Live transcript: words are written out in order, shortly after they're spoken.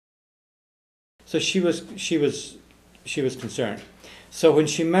So she was concerned. So when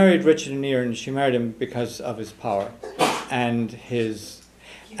she married Richard O'Near, she married him because of his power and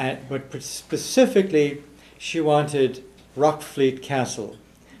but specifically she wanted Rockfleet Castle,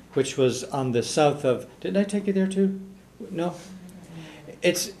 which was on the south of. Didn't I take you there too? No.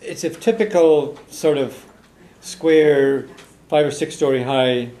 It's a typical sort of square, 5 or 6 story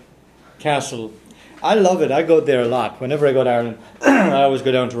high castle. I love it. I go there a lot. Whenever I go to Ireland, I always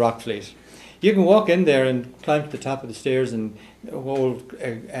go down to Rockfleet. You can walk in there and climb to the top of the stairs and hold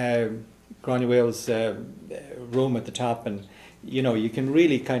Gráinne Mhaol's room at the top, and you can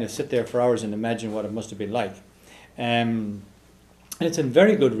really kind of sit there for hours and imagine what it must have been like. And it's in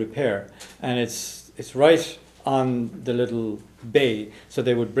very good repair, and it's right on the little bay, so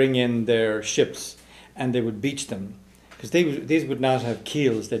they would bring in their ships and they would beach them, because these would not have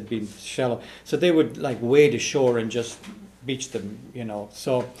keels, they'd be shallow, so they would like wade ashore and just beach them,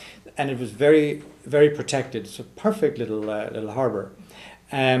 so, and it was very, very protected. It's a perfect little harbour,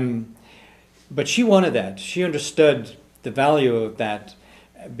 but she wanted that. She understood the value of that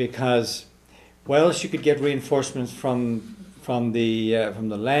because, well, she could get reinforcements from the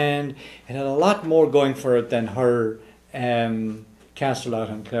land. It had a lot more going for it than her castle out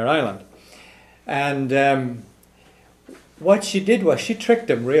on Clare Island. And what she did was she tricked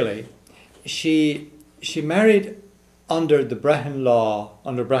him, really. She married under the Brehon law.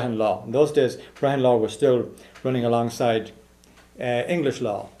 In those days, Brehon law was still running alongside English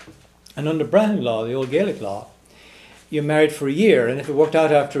law. And under Brehon law, the old Gaelic law, you married for a year, and if it worked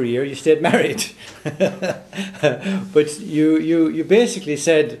out after a year, you stayed married. But you basically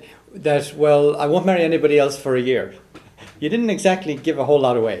said that, well, I won't marry anybody else for a year. You didn't exactly give a whole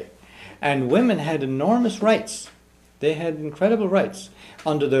lot away. And women had enormous rights. They had incredible rights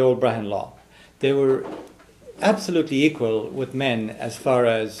under the old Brehon law. They were absolutely equal with men as far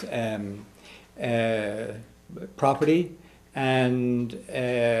as property and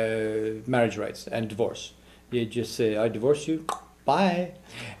marriage rights and divorce. You just say, I divorce you, bye.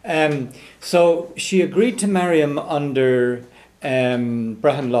 So she agreed to marry him under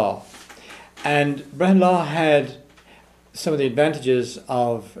Brehon law. And Brehon law had some of the advantages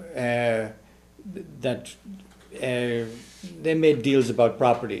of that they made deals about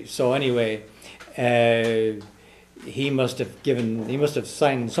property. So anyway, he must have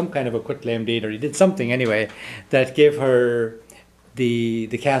signed some kind of a quitclaim deed, or he did something anyway that gave her the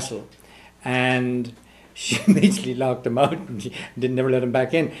castle, and she immediately locked him out and she never let him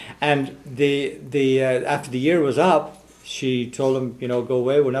back in. And after the year was up, she told him, go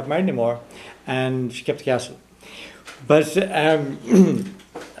away, we're not married anymore, and she kept the castle. But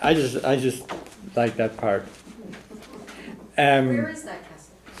I just like that part. Where is that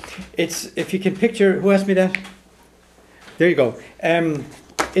castle? It's, if you can picture, who asked me that? There you go.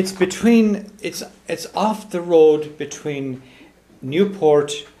 It's off the road between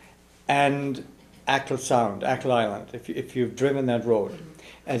Newport and Achill Island, if you've driven that road.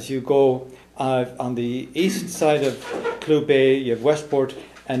 As you go on the east side of Clew Bay, you have Westport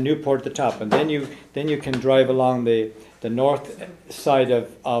and Newport at the top, and then you can drive along the north side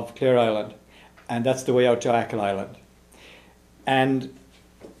of Clare Island, and that's the way out to Achill Island. And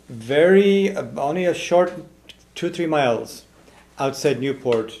only a short 2 or 3 miles outside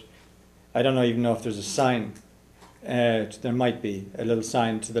Newport, I don't even know if there's a sign. There might be a little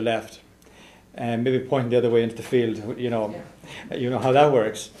sign to the left, maybe pointing the other way into the field. You know how that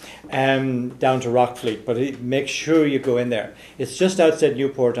works. Down to Rockfleet, but make sure you go in there. It's just outside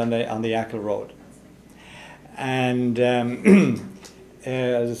Newport on the Achill Road. And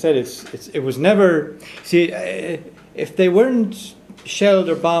as I said, it was never. See, if they weren't shelled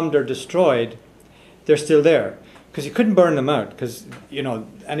or bombed or destroyed, they're still there, because you couldn't burn them out, because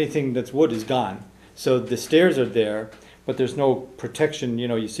anything that's wood is gone. So the stairs are there, but there's no protection.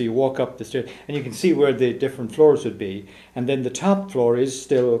 You walk up the stairs and you can see where the different floors would be, and then the top floor is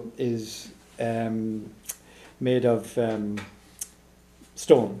made of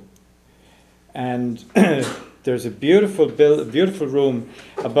stone, and there's a beautiful room,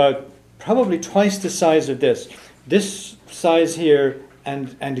 about probably twice the size of this size here,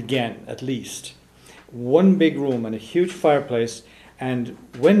 and again at least. One big room and a huge fireplace and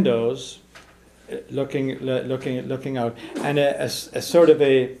windows looking out, and a sort of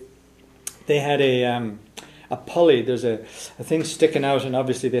they had a pulley. There's a thing sticking out, and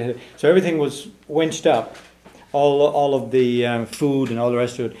obviously so everything was winched up. All of the food and all the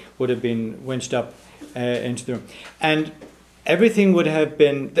rest of it would have been winched up into the room, and everything would have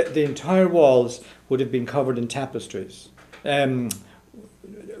been the entire walls would have been covered in tapestries.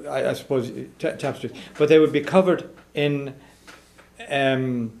 I suppose tapestries, but they would be covered in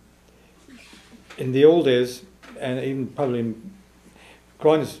in the old days, and even probably in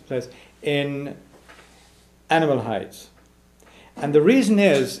Gráinne's place, in animal hides. And the reason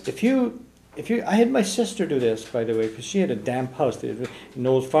is, I had my sister do this, by the way, because she had a damp house. They had an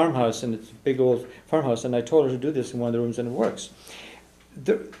old farmhouse, and it's a big old farmhouse, and I told her to do this in one of the rooms, and it works.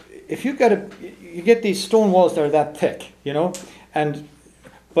 If you get these stone walls that are that thick, you know,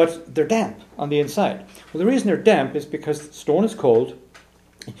 but they're damp on the inside. Well, the reason they're damp is because stone is cold.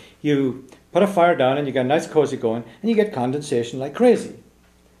 You put a fire down, and you got a nice cozy going, and you get condensation like crazy,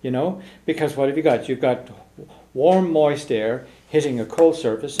 you know, because what have you got? You've got warm, moist air hitting a cold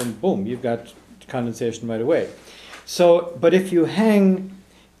surface, and boom, you've got condensation right away. So, but if you hang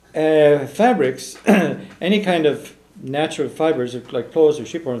fabrics, any kind of natural fibers, like clothes or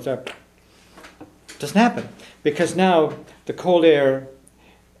sheep or stuff, doesn't happen, because now the cold air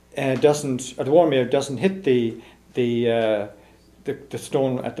doesn't, or the warm air doesn't hit the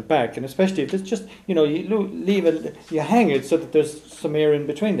stone at the back, and especially if it's just, you know, you hang it so that there's some air in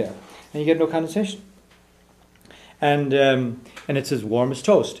between there, and you get no condensation. And it's as warm as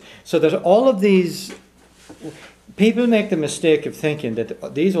toast. So that all of these people make the mistake of thinking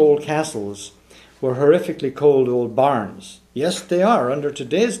that these old castles were horrifically cold old barns. Yes, they are under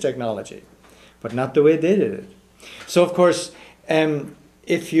today's technology, but not the way they did it. So of course,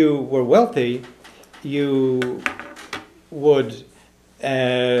 if you were wealthy, you would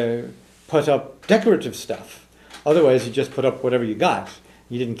put up decorative stuff. Otherwise, you just put up whatever you got.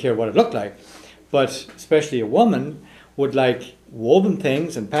 You didn't care what it looked like. But especially a woman would like woven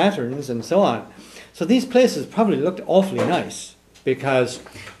things and patterns and so on. So these places probably looked awfully nice, because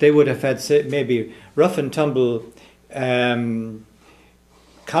they would have had, say, maybe rough and tumble cow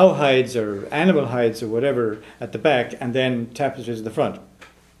hides or animal hides or whatever at the back, and then tapestries at the front.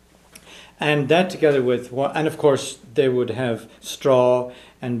 And that together with, and of course they would have straw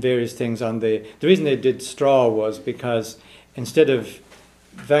and various things on the reason they did straw was because instead of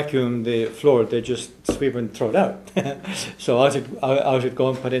vacuum the floor, they just sweep and throw it out. So out it'd go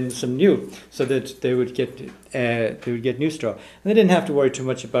and put in some new, so that they would get new straw. And they didn't have to worry too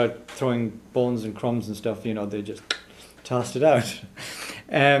much about throwing bones and crumbs and stuff. You know, they just tossed it out.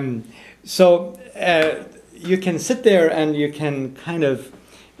 So you can sit there and you can kind of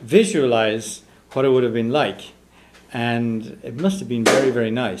visualize what it would have been like, and it must have been very,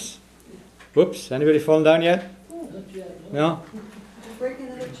 very nice. Whoops! Anybody fallen down yet? No. Break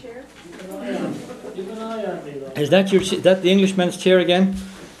another chair? Is that the Englishman's chair again?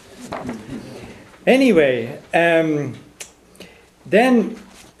 Anyway, then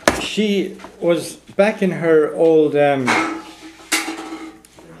she was back in her old.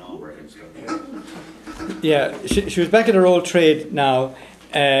 She was back at her old trade now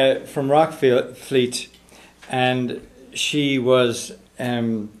from Rockfleet, and she was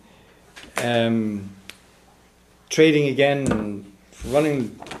trading again and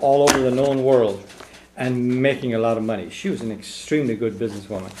running all over the known world and making a lot of money. She was an extremely good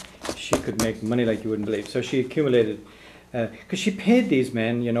businesswoman. She could make money like you wouldn't believe. So she accumulated, because she paid these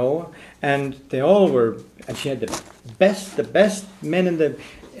men, you know, and they all were, and she had the best men in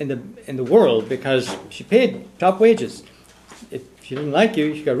the world, because she paid top wages. If she didn't like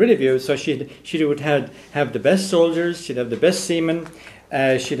you, she got rid of you. So she would have the best soldiers. She'd have the best seamen.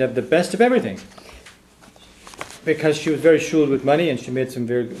 She'd have the best of everything, because she was very shrewd with money, and she made some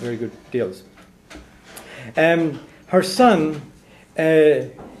very, very good deals. Her son,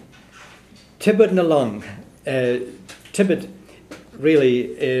 Tibbet na Lung, Tibbet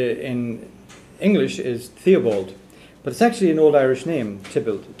really in English is Theobald, but it's actually an old Irish name,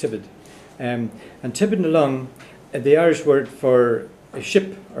 Tibbet. And Tibbet na Lung, the Irish word for a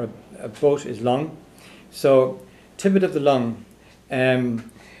ship or a boat is lung. So Tibbet of the Lung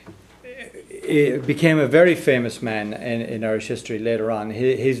became a very famous man in Irish history later on.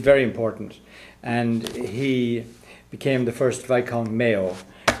 He's very important, and he became the first Viscount Mayo,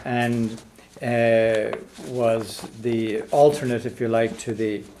 and was the alternate, if you like, to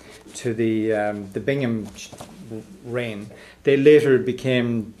the Bingham reign. They later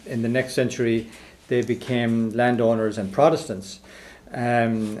became, in the next century, they became landowners and Protestants,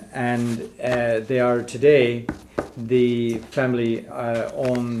 and they are today. The family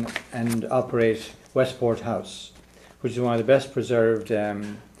own and operate Westport House, which is one of the best preserved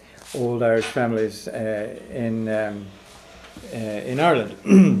old Irish families in Ireland.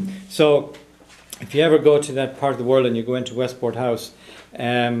 So, if you ever go to that part of the world and you go into Westport House,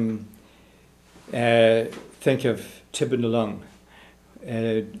 think of Tibbet na Lung,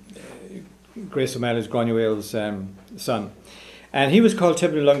 Grace O'Malley's Gráinne Mhaol's son. And he was called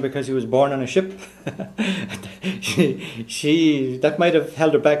Tibbling because he was born on a ship. she that might have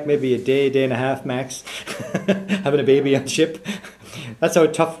held her back maybe a day and a half max, having a baby on the ship. That's how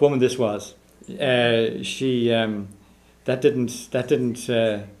tough woman this was. That didn't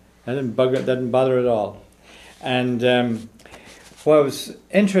bother her at all. And what was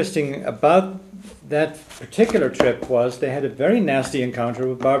interesting about that particular trip was they had a very nasty encounter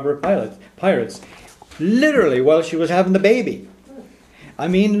with Barbara pirates, literally while she was having the baby. I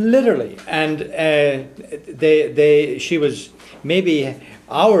mean, literally. And she was maybe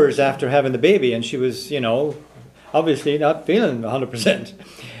hours after having the baby, and she was, obviously not feeling 100%.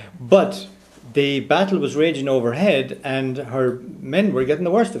 But the battle was raging overhead, and her men were getting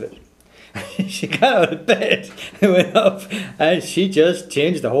the worst of it. She got out of bed and went up, and she just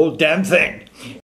changed the whole damn thing.